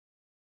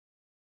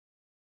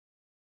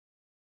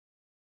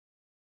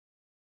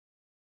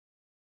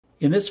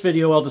In this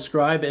video, I'll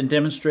describe and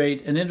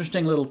demonstrate an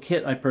interesting little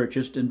kit I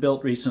purchased and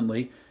built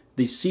recently,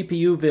 the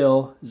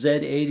CPUville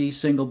Z80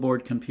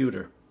 single-board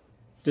computer.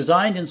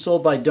 Designed and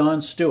sold by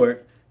Don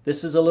Stewart,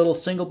 this is a little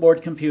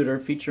single-board computer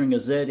featuring a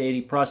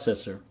Z80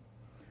 processor.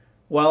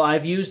 While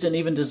I've used and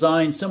even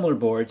designed similar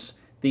boards,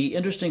 the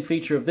interesting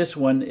feature of this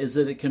one is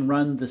that it can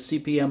run the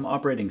CP/M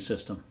operating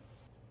system.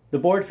 The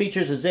board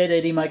features a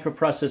Z80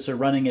 microprocessor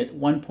running at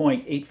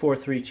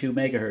 1.8432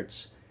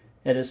 MHz.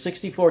 It has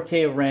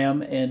 64K of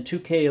RAM and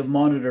 2K of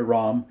monitor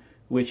ROM,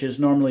 which is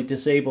normally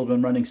disabled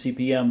when running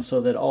CP/M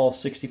so that all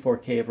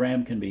 64K of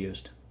RAM can be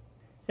used.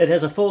 It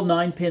has a full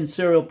 9-pin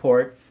serial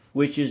port,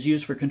 which is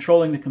used for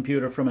controlling the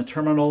computer from a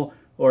terminal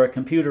or a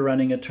computer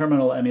running a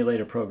terminal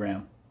emulator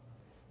program.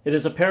 It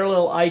has a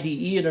parallel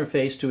IDE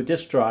interface to a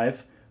disk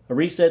drive, a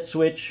reset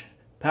switch,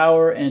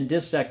 power and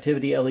disk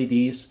activity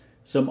LEDs,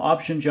 some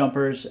option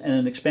jumpers, and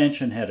an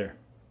expansion header.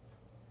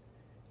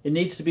 It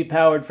needs to be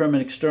powered from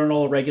an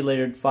external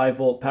regulated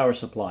 5-volt power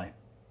supply.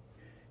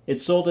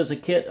 It's sold as a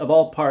kit of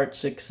all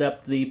parts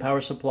except the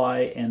power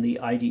supply and the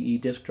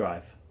IDE disk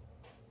drive.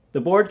 The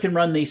board can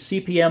run the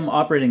CP/M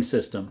operating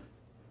system.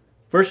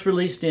 First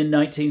released in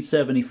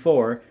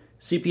 1974,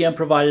 CP/M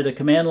provided a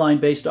command line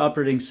based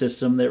operating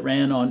system that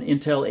ran on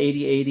Intel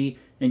 8080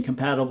 and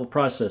compatible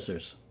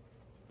processors.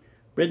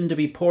 Written to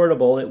be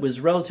portable, it was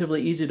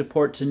relatively easy to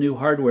port to new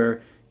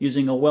hardware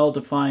using a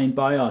well-defined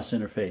BIOS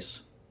interface.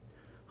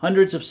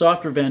 Hundreds of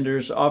software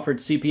vendors offered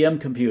CP/M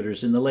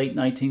computers in the late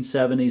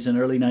 1970s and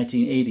early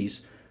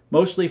 1980s,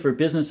 mostly for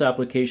business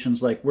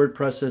applications like word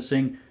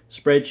processing,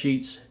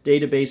 spreadsheets,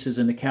 databases,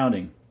 and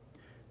accounting.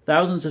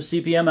 Thousands of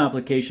CP/M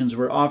applications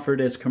were offered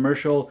as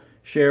commercial,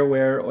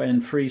 shareware,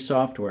 and free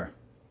software.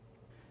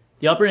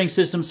 The operating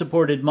system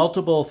supported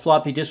multiple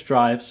floppy disk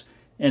drives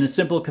and a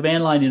simple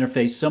command line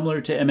interface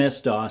similar to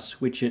MS-DOS,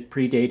 which it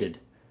predated.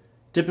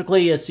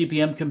 Typically, a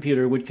CP/M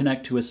computer would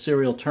connect to a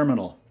serial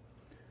terminal.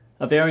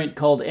 A variant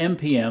called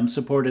MPM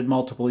supported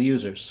multiple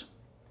users.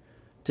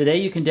 Today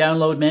you can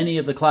download many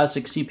of the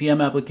classic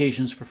CP/M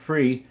applications for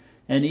free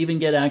and even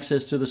get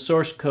access to the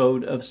source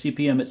code of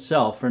CP/M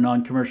itself for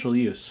non-commercial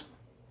use.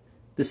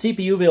 The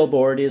CPUville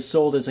board is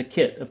sold as a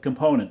kit of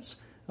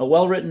components. A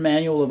well-written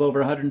manual of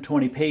over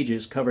 120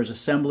 pages covers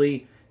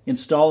assembly,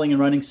 installing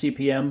and running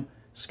CP/M,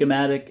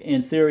 schematic,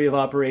 and theory of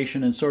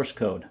operation and source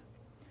code.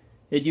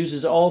 It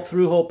uses all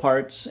through-hole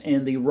parts,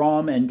 and the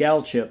ROM and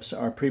GAL chips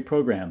are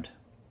pre-programmed.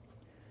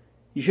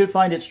 You should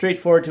find it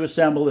straightforward to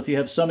assemble if you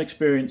have some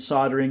experience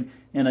soldering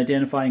and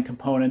identifying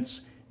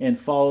components and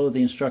follow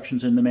the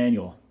instructions in the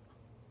manual.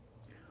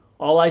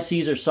 All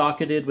ICs are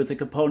socketed with the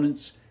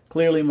components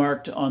clearly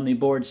marked on the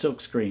board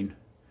silkscreen.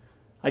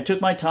 I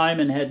took my time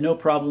and had no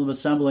problem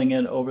assembling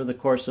it over the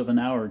course of an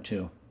hour or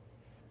two.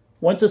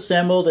 Once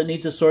assembled, it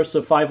needs a source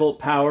of 5-volt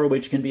power,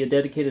 which can be a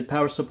dedicated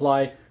power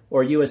supply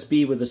or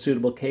USB with a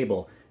suitable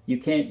cable. You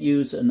can't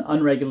use an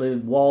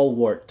unregulated wall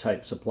wart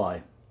type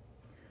supply.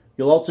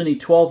 You'll also need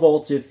 12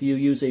 volts if you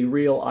use a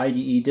real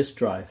IDE disk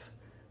drive.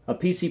 A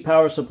PC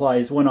power supply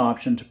is one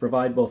option to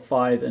provide both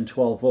 5 and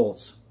 12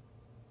 volts.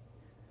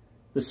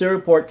 The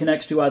serial port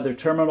connects to either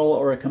terminal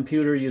or a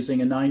computer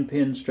using a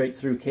 9-pin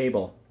straight-through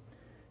cable.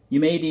 You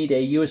may need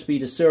a USB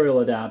to serial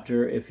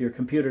adapter if your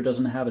computer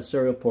doesn't have a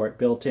serial port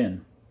built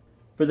in.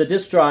 For the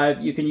disk drive,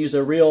 you can use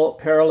a real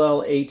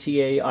parallel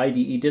ATA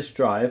IDE disk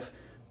drive,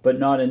 but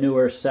not a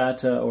newer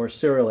SATA or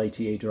serial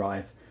ATA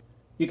drive.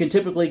 You can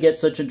typically get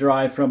such a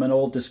drive from an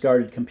old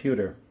discarded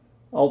computer.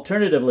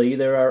 Alternatively,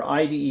 there are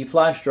IDE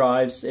flash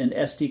drives and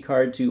SD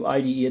card to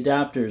IDE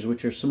adapters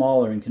which are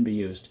smaller and can be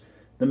used.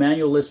 The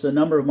manual lists a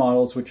number of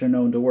models which are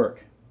known to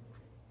work.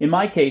 In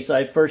my case,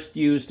 I first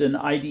used an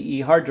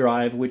IDE hard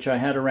drive which I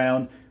had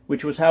around,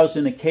 which was housed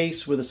in a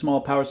case with a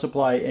small power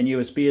supply and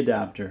USB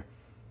adapter.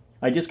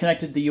 I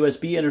disconnected the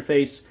USB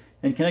interface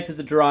and connected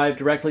the drive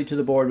directly to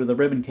the board with a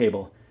ribbon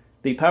cable.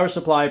 The power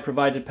supply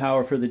provided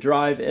power for the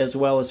drive as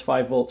well as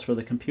 5 volts for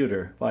the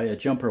computer via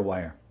jumper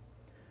wire.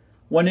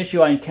 One issue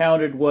I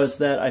encountered was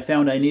that I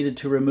found I needed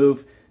to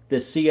remove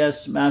the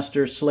CS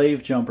master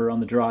slave jumper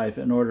on the drive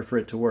in order for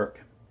it to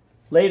work.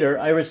 Later,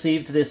 I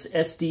received this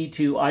SD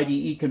to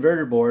IDE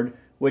converter board,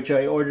 which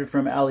I ordered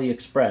from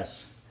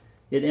AliExpress.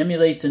 It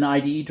emulates an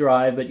IDE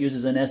drive but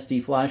uses an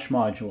SD flash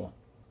module.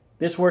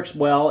 This works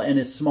well and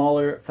is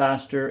smaller,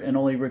 faster, and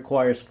only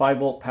requires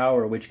 5-volt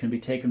power, which can be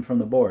taken from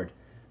the board.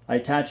 I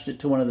attached it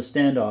to one of the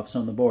standoffs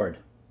on the board.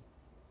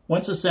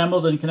 Once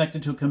assembled and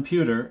connected to a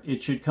computer,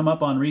 it should come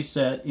up on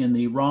reset in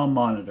the ROM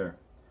monitor.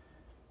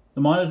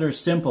 The monitor is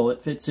simple.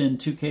 It fits in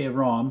 2K of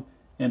ROM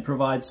and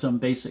provides some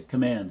basic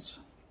commands.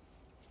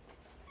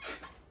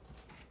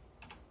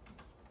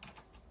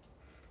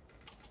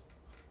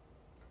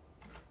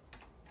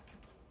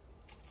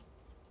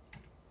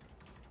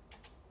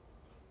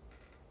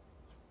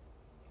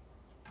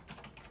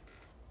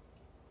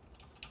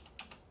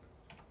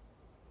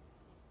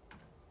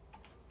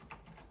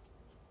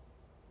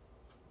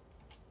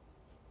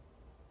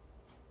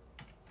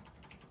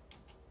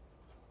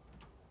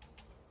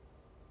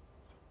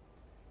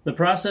 The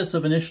process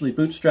of initially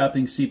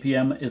bootstrapping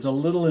CP/M is a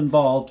little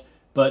involved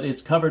but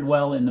is covered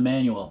well in the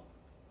manual.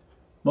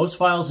 Most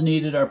files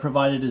needed are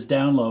provided as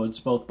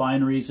downloads, both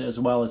binaries as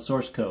well as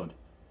source code.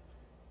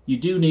 You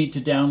do need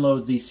to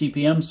download the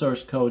CPM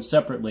source code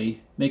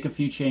separately, make a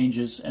few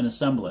changes, and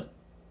assemble it.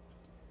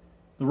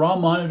 The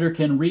ROM monitor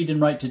can read and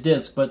write to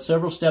disk, but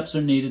several steps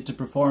are needed to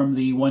perform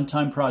the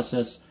one-time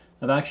process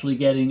of actually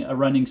getting a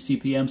running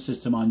CPM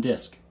system on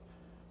disk.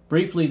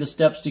 Briefly, the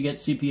steps to get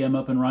CPM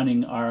up and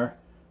running are: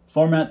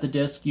 format the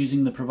disk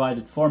using the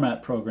provided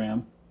format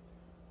program,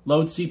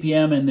 load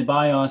CPM and the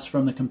BIOS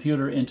from the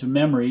computer into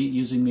memory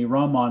using the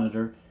ROM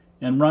monitor,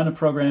 and run a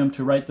program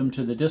to write them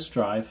to the disk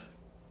drive,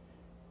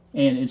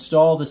 and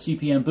install the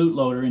CPM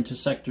bootloader into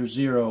sector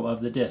 0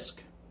 of the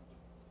disk.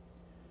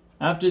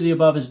 After the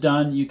above is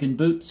done, you can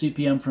boot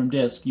CPM from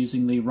disk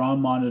using the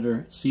ROM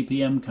monitor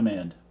CPM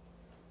command.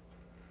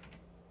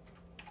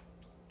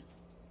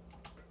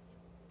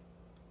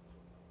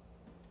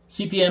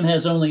 CPM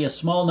has only a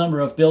small number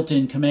of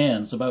built-in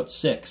commands, about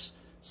 6,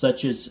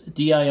 such as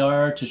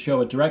dir to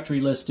show a directory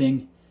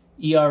listing,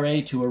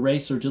 era to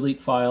erase or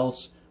delete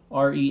files,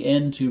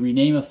 ren to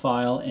rename a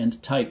file,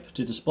 and type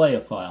to display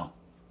a file.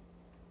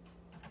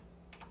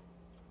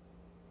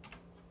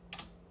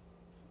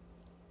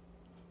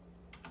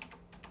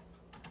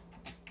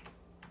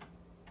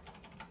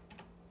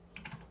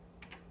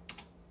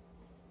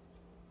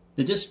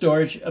 The disk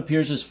storage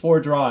appears as 4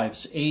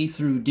 drives, A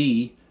through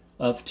D,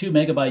 of 2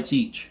 megabytes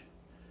each.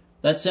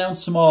 That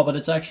sounds small, but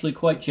it's actually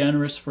quite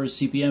generous for a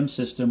CPM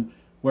system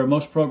where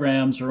most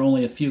programs are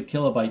only a few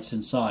kilobytes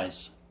in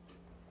size.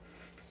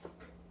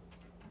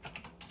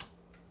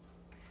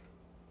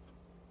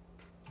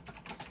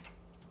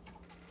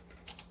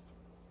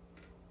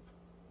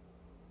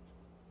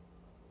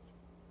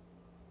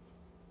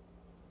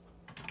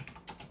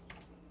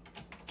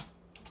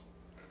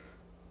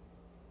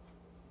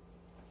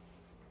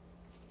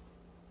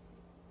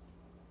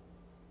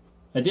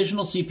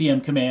 Additional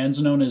CPM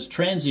commands, known as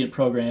transient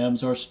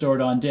programs, are stored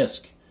on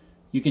disk.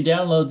 You can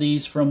download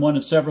these from one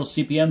of several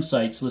CPM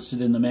sites listed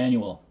in the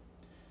manual.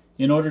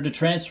 In order to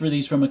transfer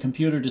these from a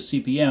computer to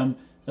CPM,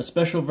 a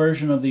special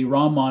version of the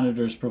ROM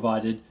monitor is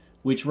provided,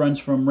 which runs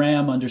from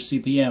RAM under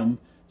CPM,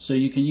 so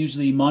you can use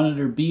the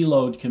monitor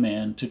bload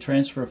command to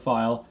transfer a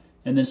file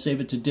and then save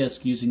it to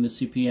disk using the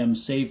CPM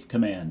save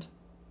command.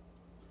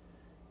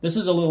 This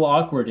is a little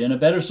awkward, and a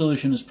better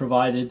solution is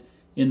provided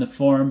in the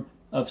form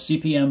of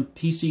CPM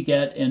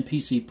PCGet and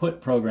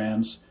PCPut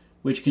programs,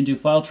 which can do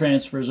file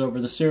transfers over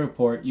the serial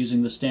port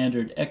using the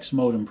standard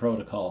X-modem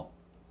protocol.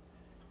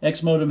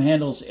 X-modem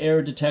handles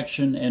error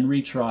detection and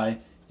retry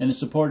and is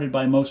supported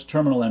by most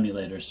terminal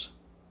emulators.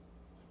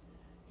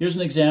 Here's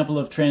an example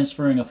of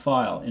transferring a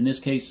file, in this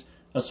case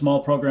a small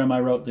program I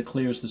wrote that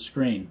clears the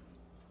screen.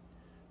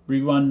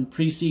 We run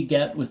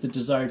PCGet with the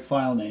desired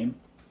file name.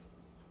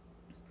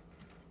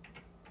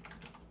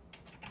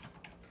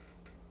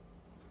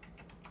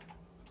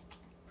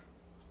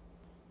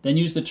 Then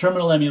use the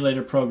terminal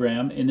emulator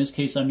program, in this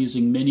case I'm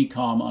using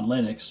Minicom on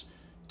Linux,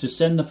 to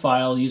send the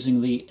file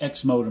using the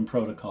X-modem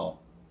protocol.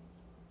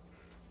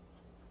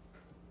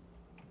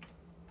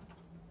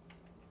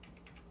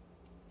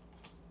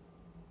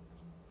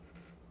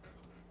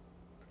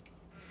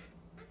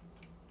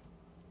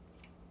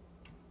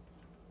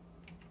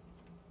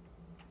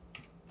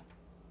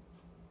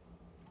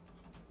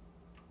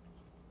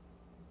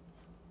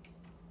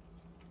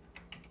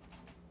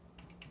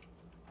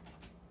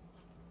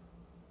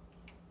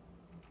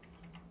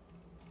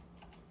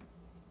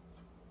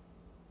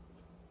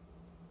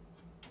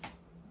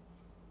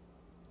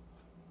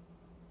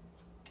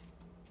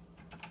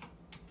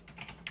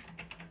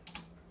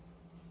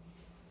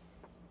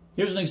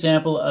 Here's an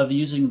example of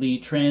using the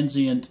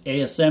transient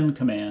ASM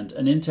command,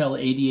 an Intel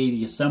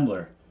 8080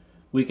 assembler.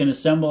 We can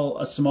assemble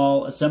a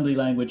small assembly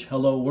language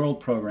Hello World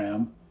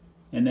program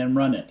and then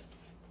run it.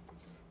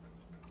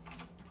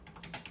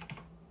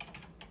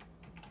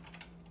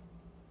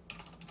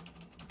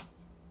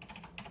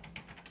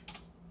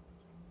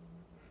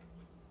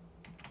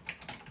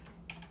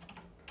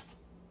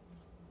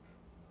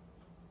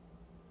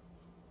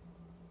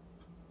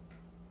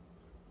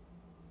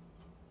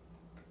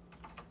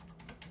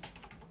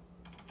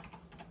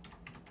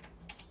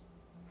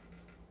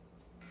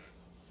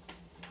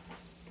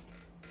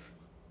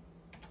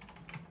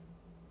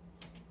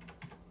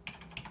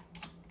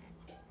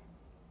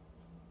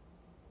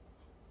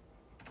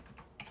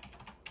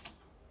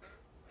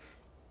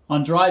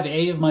 On drive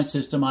A of my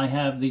system, I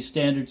have the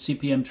standard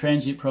CPM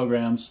transient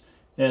programs,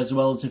 as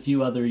well as a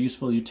few other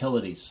useful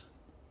utilities.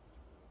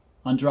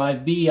 On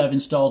drive B, I've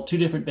installed 2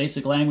 different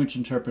basic language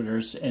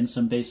interpreters and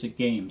some basic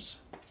games.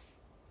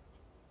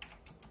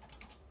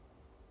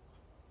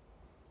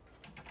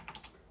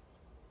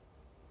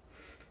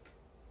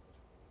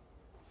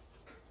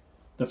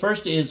 The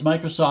first is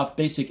Microsoft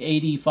Basic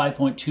 80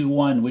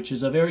 5.21, which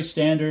is a very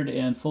standard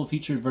and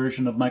full-featured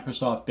version of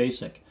Microsoft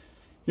Basic.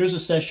 Here's a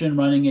session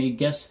running a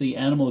Guess the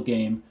Animal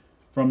game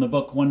from the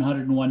book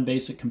 101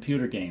 Basic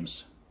Computer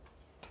Games.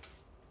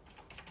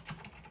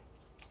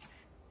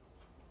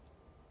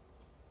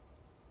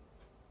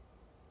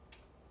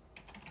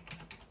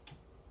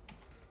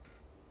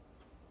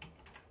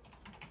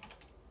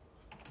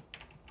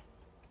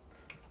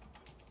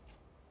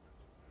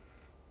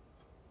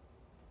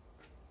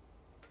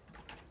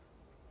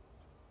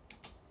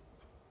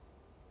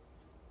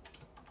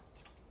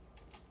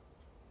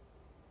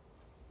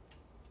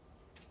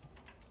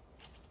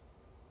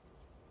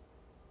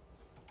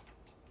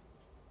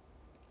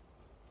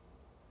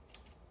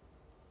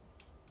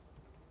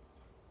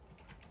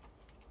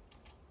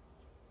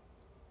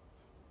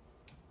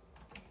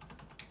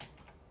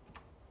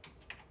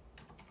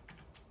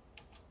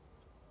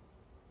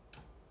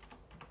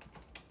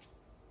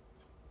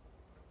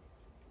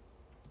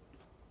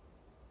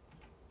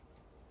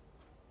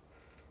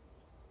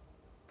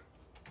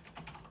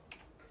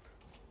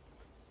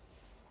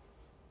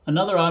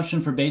 Another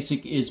option for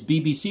BASIC is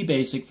BBC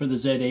Basic for the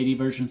Z80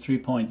 version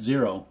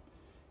 3.0.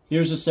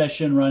 Here's a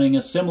session running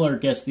a similar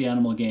Guess the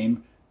Animal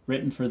game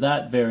written for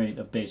that variant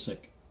of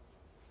BASIC.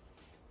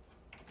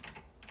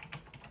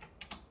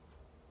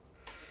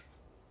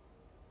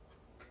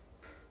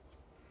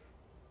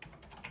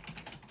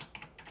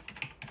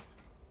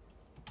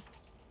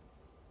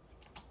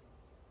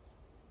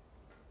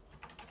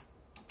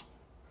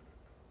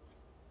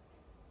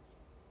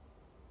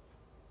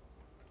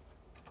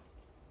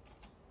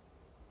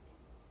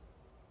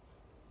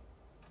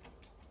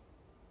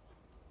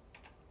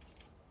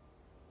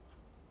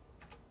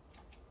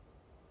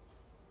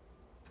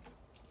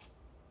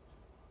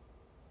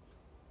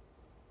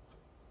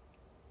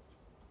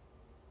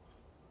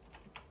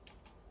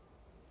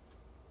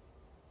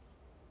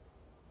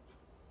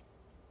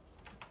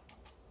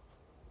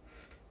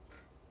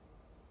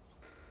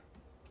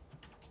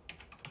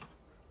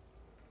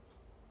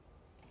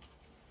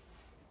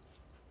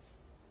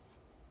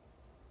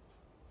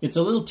 It's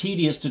a little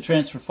tedious to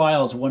transfer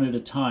files one at a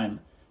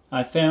time.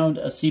 I found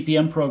a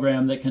CP.M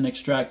program that can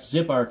extract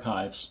zip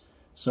archives,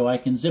 so I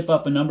can zip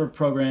up a number of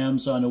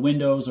programs on a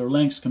Windows or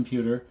Linux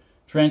computer,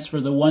 transfer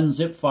the one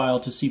zip file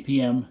to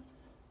CP.M,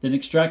 then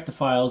extract the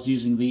files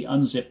using the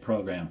unzip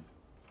program.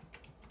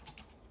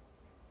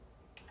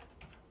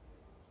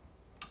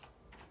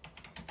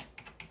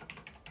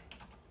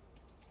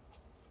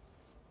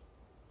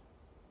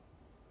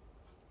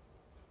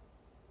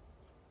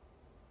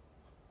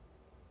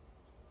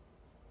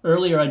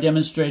 Earlier I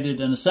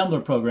demonstrated an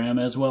assembler program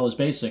as well as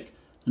BASIC.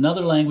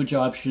 Another language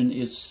option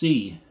is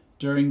C.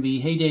 During the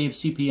heyday of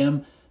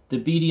CP.M, the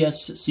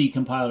BDS-C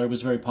compiler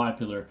was very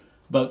popular.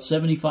 About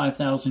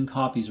 75,000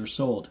 copies were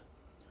sold.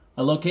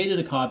 I located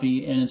a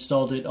copy and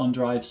installed it on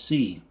drive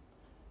C.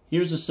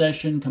 Here's a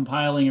session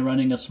compiling and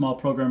running a small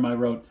program I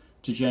wrote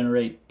to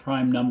generate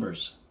prime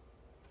numbers.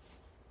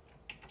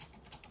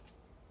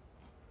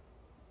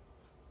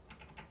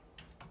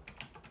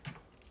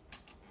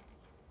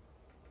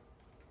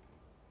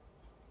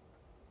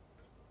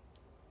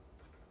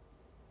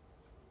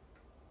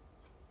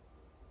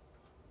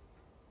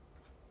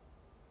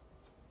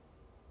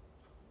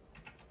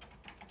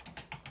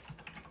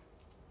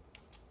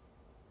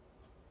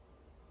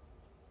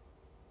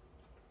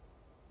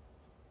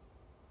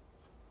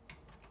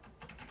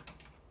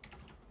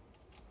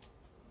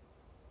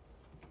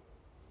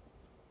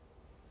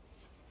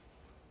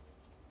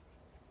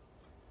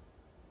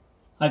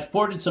 I've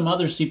ported some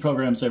other C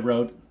programs I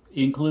wrote,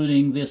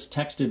 including this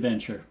text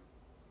adventure.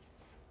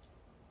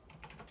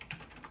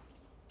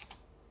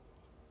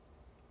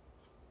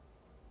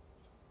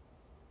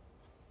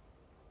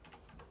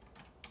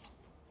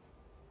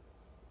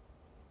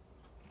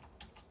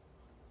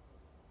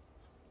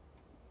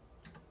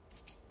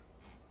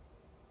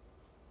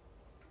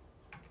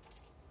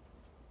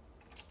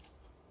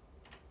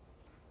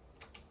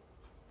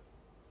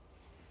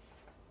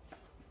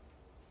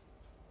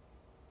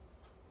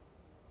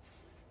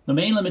 The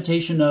main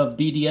limitation of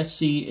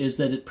BDSC is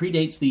that it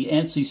predates the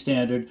ANSI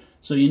standard,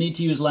 so you need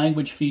to use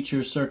language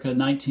features circa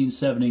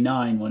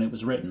 1979 when it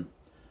was written.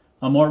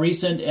 A more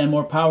recent and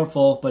more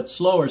powerful but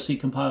slower C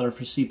compiler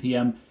for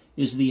CP.M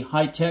is the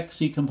high-tech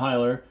C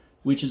compiler,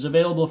 which is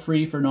available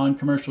free for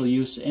non-commercial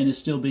use and is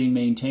still being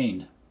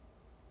maintained.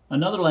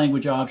 Another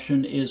language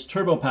option is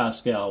Turbo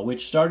Pascal,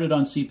 which started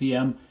on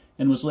CP.M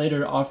and was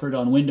later offered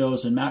on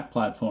Windows and Mac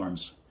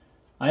platforms.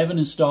 I have it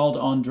installed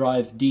on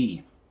drive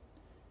D.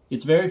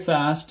 It's very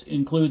fast,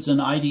 includes an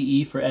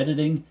IDE for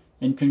editing,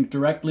 and can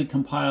directly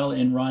compile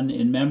and run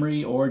in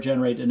memory or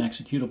generate an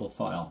executable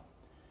file.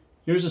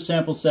 Here's a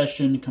sample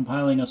session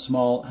compiling a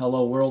small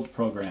Hello World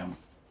program.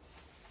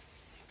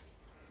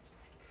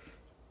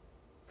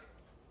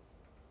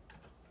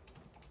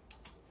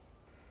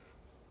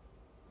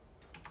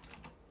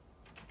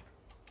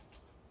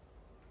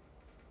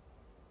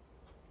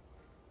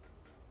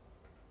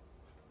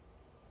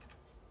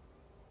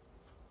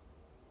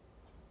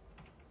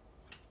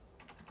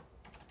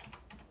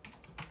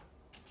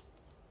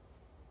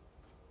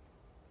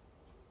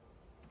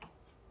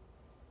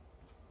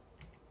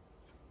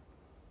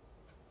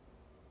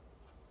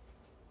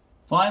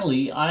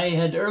 Finally, I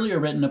had earlier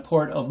written a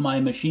port of my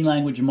machine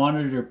language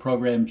monitor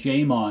program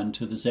JMON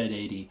to the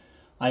Z80.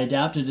 I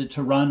adapted it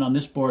to run on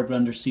this board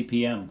under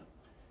CP.M.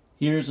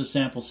 Here's a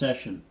sample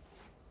session.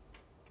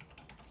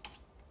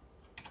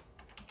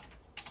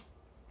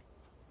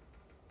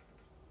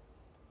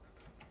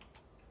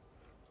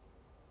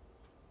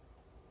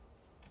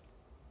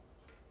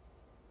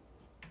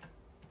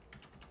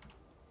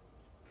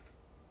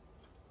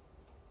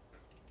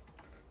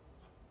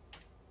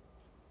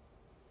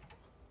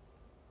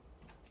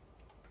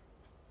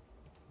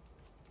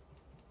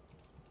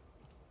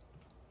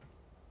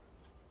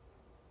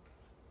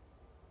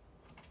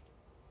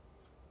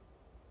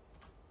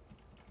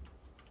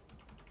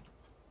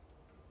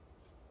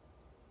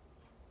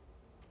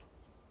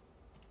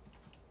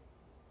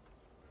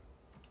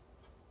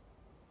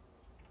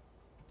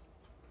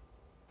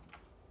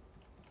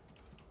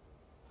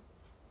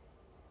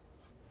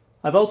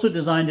 I've also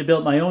designed and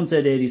built my own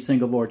Z80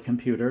 single board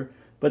computer.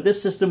 But this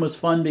system was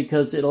fun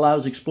because it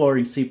allows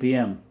exploring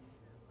CP/M.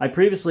 I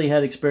previously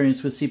had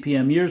experience with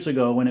CP/M years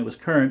ago when it was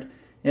current,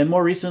 and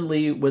more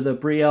recently with a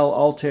Brielle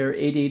Altair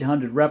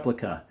 8800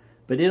 replica,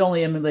 but it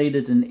only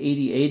emulated an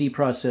 8080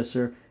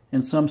 processor,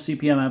 and some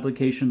CP/M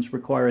applications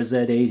require a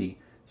Z80.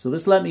 So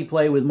this let me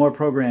play with more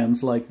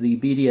programs like the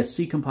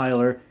BDSC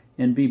compiler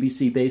and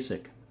BBC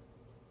Basic.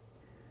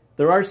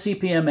 There are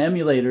CP/M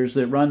emulators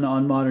that run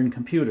on modern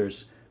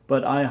computers,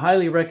 but I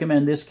highly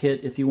recommend this kit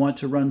if you want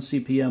to run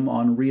CP/M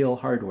on real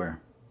hardware.